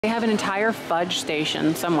They have an entire fudge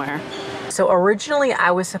station somewhere. So originally I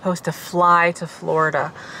was supposed to fly to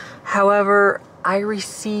Florida. However, I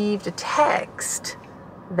received a text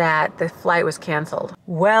that the flight was canceled.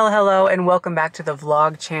 Well, hello and welcome back to the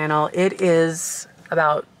vlog channel. It is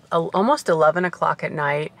about almost 11 o'clock at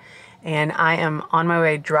night and I am on my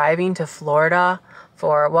way driving to Florida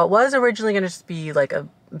for what was originally going to just be like a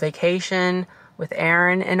vacation with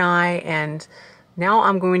Aaron and I, and now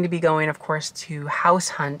I'm going to be going, of course, to house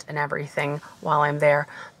hunt and everything while I'm there.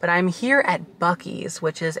 But I'm here at Buc-ees,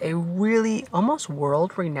 which is a really almost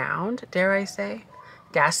world-renowned, dare I say,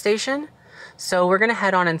 gas station. So we're going to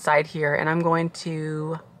head on inside here and I'm going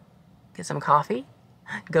to get some coffee,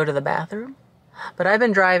 go to the bathroom. But I've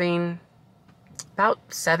been driving about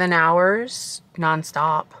 7 hours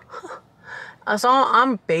nonstop. So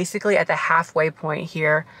I'm basically at the halfway point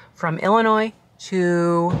here from Illinois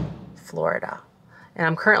to Florida. And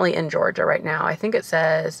I'm currently in Georgia right now. I think it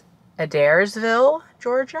says Adairsville,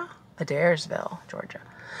 Georgia? Adairsville, Georgia.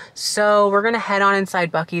 So we're going to head on inside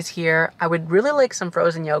Buc-ees here. I would really like some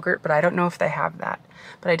frozen yogurt, but I don't know if they have that.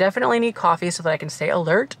 But I definitely need coffee so that I can stay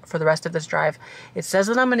alert for the rest of this drive. It says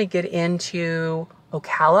that I'm going to get into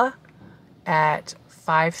Ocala at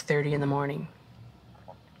 5:30 in the morning.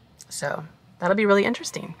 So that'll be really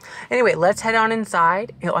interesting. Anyway, let's head on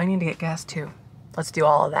inside. Oh, I need to get gas too. Let's do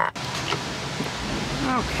all of that.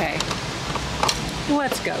 Okay,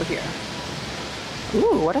 let's go here.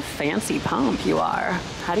 Ooh, what a fancy pump you are.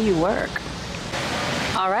 How do you work?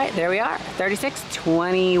 All right, there we are,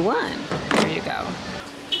 3621. There you go.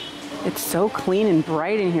 It's so clean and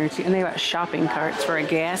bright in here too. And they got shopping carts for a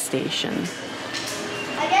gas station.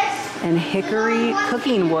 And hickory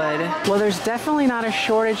cooking wood. Well, there's definitely not a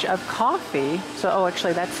shortage of coffee. So, oh,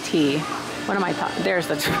 actually that's tea. What am I talking? There's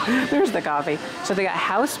the coffee. So they got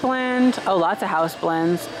house blend. Oh, lots of house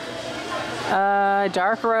blends.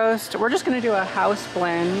 Dark roast. We're just gonna do a house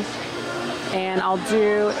blend, and I'll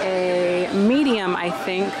do a medium. I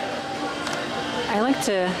think I like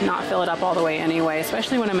to not fill it up all the way anyway,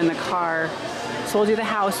 especially when I'm in the car. So we'll do the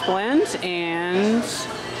house blend, and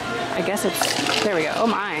I guess it's there we go. Oh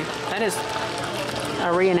my, that is a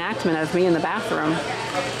reenactment of me in the bathroom.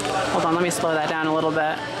 Hold on, let me slow that down a little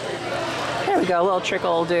bit. There we go, a little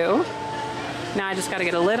trickle will do. Now I just gotta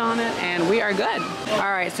get a lid on it and we are good.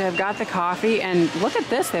 All right, so I've got the coffee and look at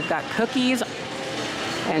this. They've got cookies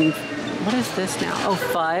and what is this now? Oh,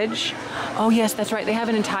 fudge. Oh yes, that's right. They have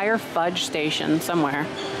an entire fudge station somewhere.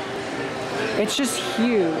 It's just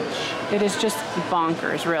huge. It is just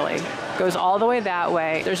bonkers, really. Goes all the way that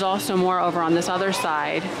way. There's also more over on this other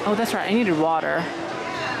side. Oh, that's right, I needed water.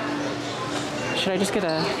 Should I just get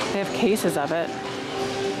they have cases of it.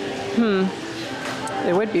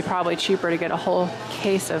 It would be probably cheaper to get a whole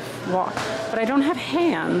case of water, but I don't have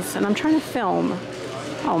hands and I'm trying to film.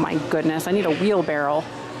 Oh my goodness, I need a wheelbarrow.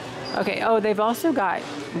 Okay, oh, they've also got,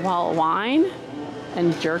 well, wine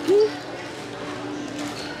and jerky.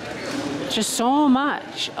 Just so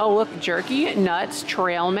much. Oh, look, jerky, nuts,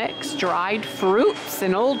 trail mix, dried fruits,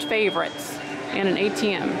 and old favorites, and an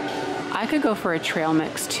ATM. I could go for a trail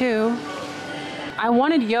mix too. I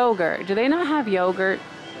wanted yogurt. Do they not have yogurt?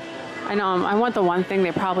 I know, I want the one thing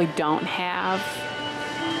they probably don't have.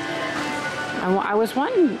 I was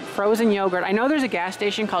wanting frozen yogurt. I know there's a gas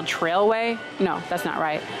station called Trailway. No, that's not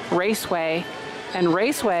right. Raceway. And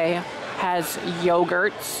Raceway has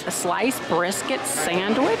yogurts. A sliced brisket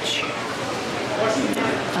sandwich.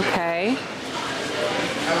 Okay.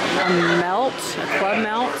 A melt, a club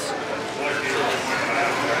melt.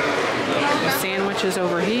 The sandwiches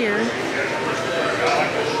over here.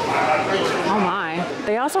 Oh my.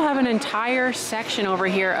 They also have an entire section over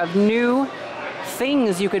here of new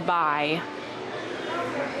things you could buy.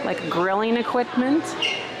 Like grilling equipment,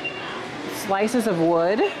 slices of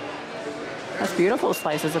wood. That's beautiful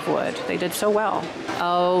slices of wood. They did so well.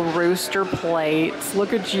 Oh, rooster plates.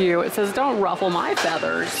 Look at you. It says, don't ruffle my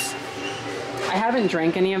feathers. I haven't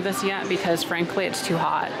drank any of this yet because frankly it's too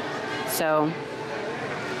hot. So,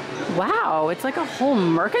 wow, it's like a whole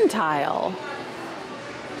mercantile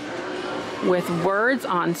with words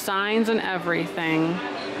on signs and everything.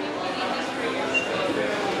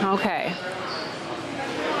 Okay.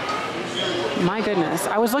 My goodness.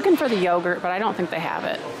 I was looking for the yogurt, but I don't think they have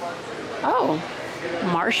it. Oh,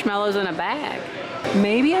 marshmallows in a bag.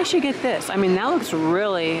 Maybe I should get this. I mean, that looks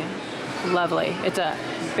really lovely. It's a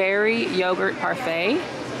berry yogurt parfait.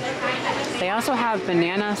 They also have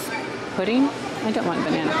banana pudding. I don't want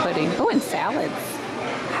banana pudding. Oh, and salads.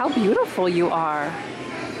 How beautiful you are.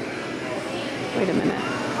 Wait a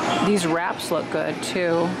minute. These wraps look good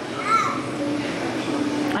too.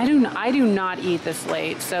 I do not eat this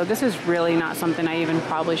late, so this is really not something I even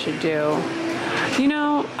probably should do. You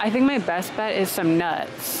know, I think my best bet is some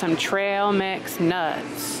nuts, some trail mix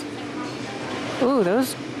nuts. Ooh,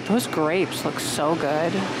 those grapes look so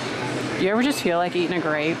good. You ever just feel like eating a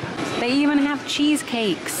grape? They even have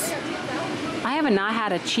cheesecakes. I have not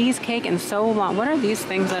had a cheesecake in so long. What are these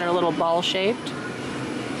things that are a little ball shaped?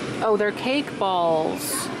 Oh, they're cake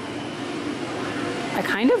balls. I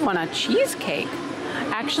kind of want a cheesecake.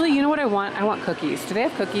 Actually, you know what I want? I want cookies. Do they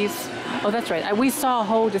have cookies? Oh, that's right. We saw a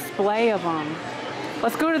whole display of them.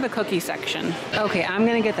 Let's go to the cookie section. Okay, I'm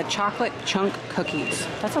gonna get the chocolate chunk cookies.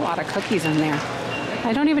 That's a lot of cookies in there.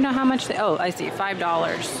 I don't even know how much oh, I see,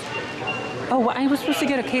 $5. Oh, I was supposed to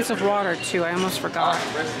get a case of water too. I almost forgot.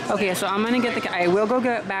 Okay, so I'm gonna get I will go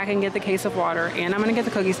back and get the case of water, and I'm gonna get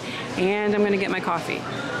the cookies, and I'm gonna get my coffee.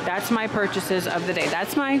 That's my purchases of the day.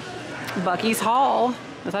 That's my buc-ees haul.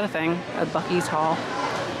 Is that a thing? A buc-ees haul?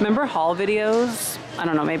 Remember haul videos? I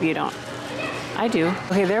don't know, maybe you don't. I do.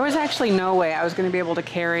 Okay, there was actually no way I was gonna be able to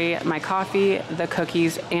carry my coffee, the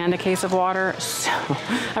cookies, and a case of water. So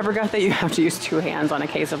I forgot that you have to use 2 hands on a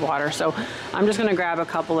case of water. So I'm just gonna grab a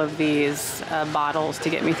couple of these bottles to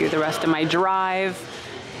get me through the rest of my drive.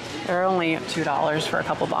 They're only $2 for a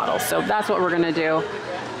couple bottles. So that's what we're gonna do.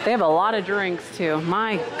 They have a lot of drinks too.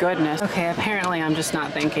 My goodness. Okay, apparently I'm just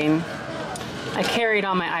not thinking. I carried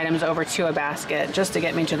all my items over to a basket just to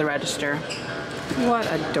get me to the register. What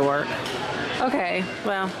a dork. Okay,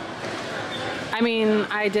 well, I mean,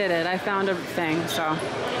 I did it. I found a thing, so.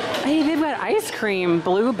 Hey, they've got ice cream,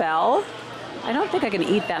 Bluebell. I don't think I can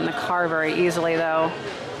eat that in the car very easily, though.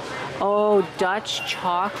 Oh, Dutch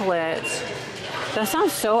chocolate. That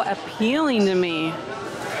sounds so appealing to me.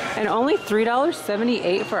 And only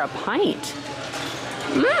 $3.78 for a pint.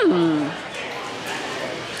 Mmm.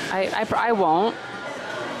 I won't.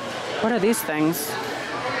 What are these things?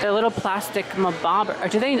 They're little plastic mabob. Are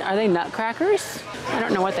they nutcrackers? I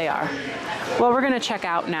don't know what they are. Well, we're gonna check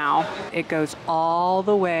out now. It goes all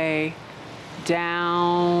the way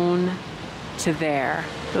down to there.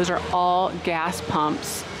 Those are all gas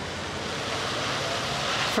pumps.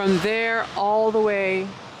 From there all the way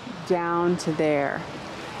down to there.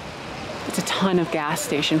 It's a ton of gas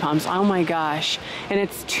station pumps. Oh my gosh. And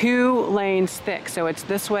it's 2 lanes thick. So it's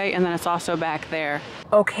this way and then it's also back there.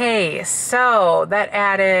 Okay, so that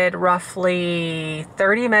added roughly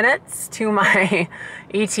 30 minutes to my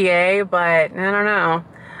ETA, but I don't know.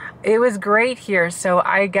 It was great here. So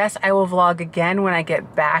I guess I will vlog again when I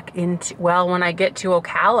get back into, well, when I get to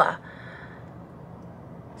Ocala.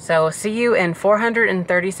 So see you in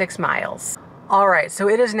 436 miles. All right, so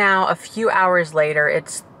it is now a few hours later.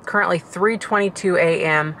 It's currently 3:22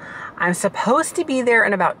 a.m. I'm supposed to be there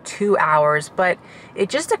in about 2 hours, but it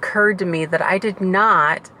just occurred to me that I did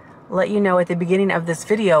not let you know at the beginning of this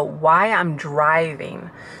video why I'm driving.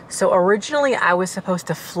 So originally I was supposed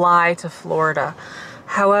to fly to Florida.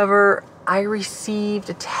 However, I received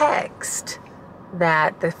a text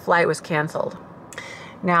that the flight was canceled.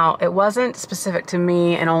 Now, it wasn't specific to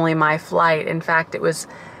me and only my flight. In fact, it was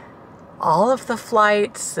all of the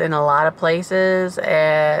flights in a lot of places.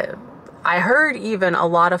 I heard even a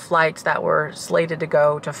lot of flights that were slated to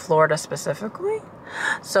go to Florida specifically.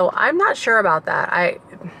 So I'm not sure about that.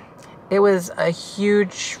 It was a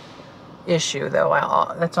huge issue though.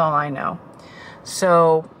 That's all I know.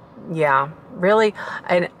 So yeah, really.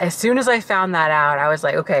 And as soon as I found that out, I was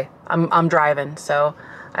like, okay, I'm driving. So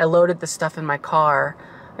I loaded the stuff in my car.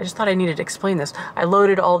 I just thought I needed to explain this. I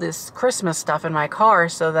loaded all this Christmas stuff in my car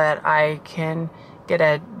so that I can get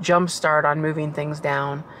a jump start on moving things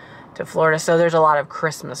down to Florida. So there's a lot of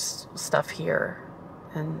Christmas stuff here.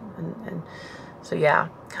 And so yeah.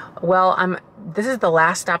 Well, this is the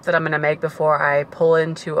last stop that I'm going to make before I pull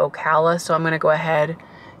into Ocala. So I'm going to go ahead,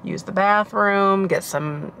 use the bathroom,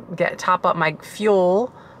 top up my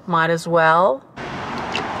fuel, might as well.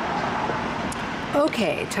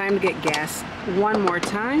 Okay, time to get gas one more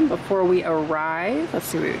time before we arrive. Let's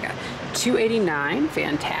see what we got. $2.89,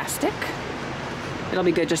 fantastic. It'll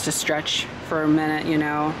be good just to stretch for a minute, you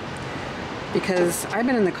know, because I've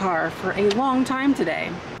been in the car for a long time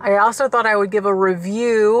today. I also thought I would give a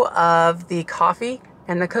review of the coffee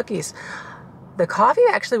and the cookies. The coffee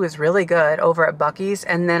actually was really good over at Buc-ees,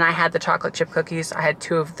 and then I had the chocolate chip cookies. I had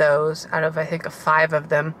 2 of those out of, I think, 5 of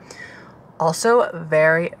them. Also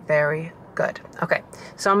very, very good. Okay,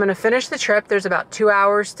 so I'm going to finish the trip. There's about 2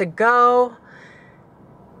 hours to go.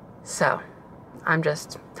 So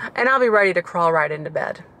and I'll be ready to crawl right into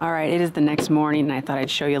bed. All right, it is the next morning, and I thought I'd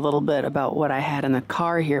show you a little bit about what I had in the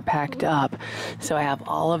car here packed up. So I have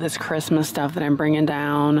all of this Christmas stuff that I'm bringing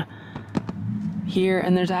down here,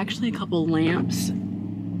 and there's actually a couple lamps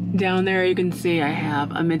Down there you can see I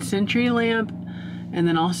have a mid-century lamp and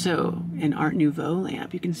then also an Art Nouveau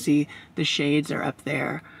lamp. You can see the shades are up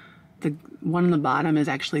there. The one on the bottom is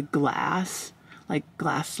actually glass, like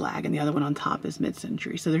glass slag, and the other one on top is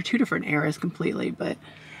mid-century. So they're two different eras completely, but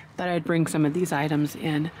thought I'd bring some of these items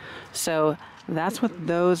in. So that's what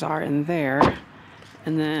those are in there.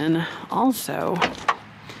 And then also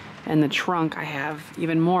in the trunk I have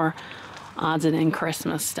even more odds and end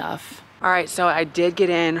Christmas stuff. All right, so I did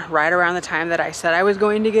get in right around the time that I said I was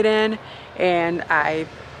going to get in, and I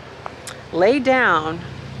laid down.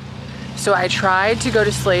 So I tried to go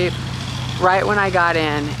to sleep right when I got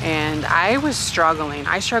in, and I was struggling.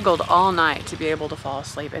 I struggled all night to be able to fall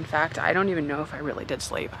asleep. In fact, I don't even know if I really did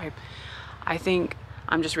sleep. I think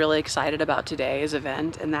I'm just really excited about today's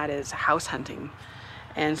event, and that is house hunting.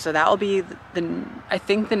 And so that will be I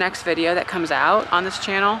think the next video that comes out on this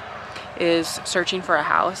channel is searching for a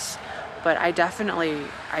house. But I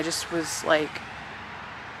just was like,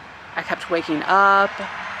 I kept waking up.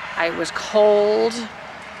 I was cold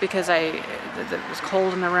because it was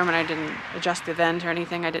cold in the room and I didn't adjust the vent or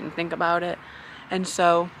anything. I didn't think about it. And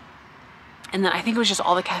then I think it was just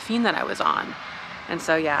all the caffeine that I was on. And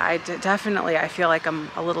so yeah, I feel like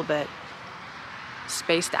I'm a little bit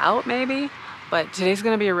spaced out maybe. But today's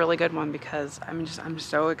gonna be a really good one because I'm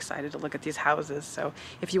so excited to look at these houses. So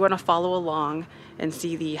if you wanna follow along and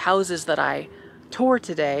see the houses that I tour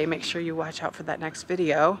today, make sure you watch out for that next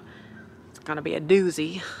video. It's gonna be a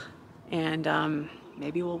doozy. And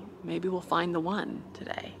maybe we'll find the one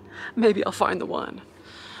today. Maybe I'll find the one.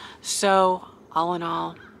 So all in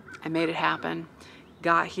all, I made it happen.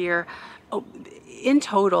 Got here. Oh, in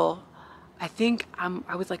total, I think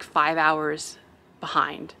I was like 5 hours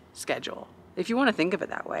behind schedule. If you want to think of it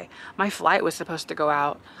that way. My flight was supposed to go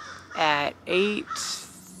out at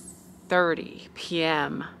 8:30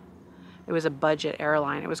 p.m. It was a budget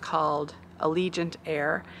airline. It was called Allegiant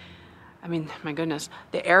Air. I mean, my goodness,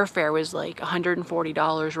 the airfare was like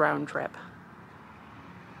 $140 round trip,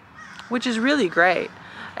 which is really great.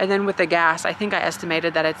 And then with the gas, I think I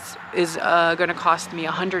estimated that is going to cost me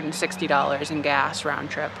 $160 in gas round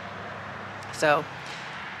trip. So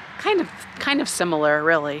kind of similar,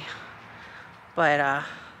 really. But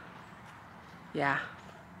yeah.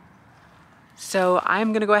 So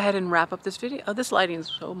I'm gonna go ahead and wrap up this video. Oh, this lighting is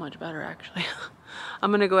so much better actually.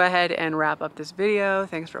 I'm gonna go ahead and wrap up this video.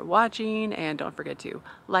 Thanks for watching, and don't forget to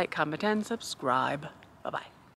like, comment, and subscribe. Bye-bye.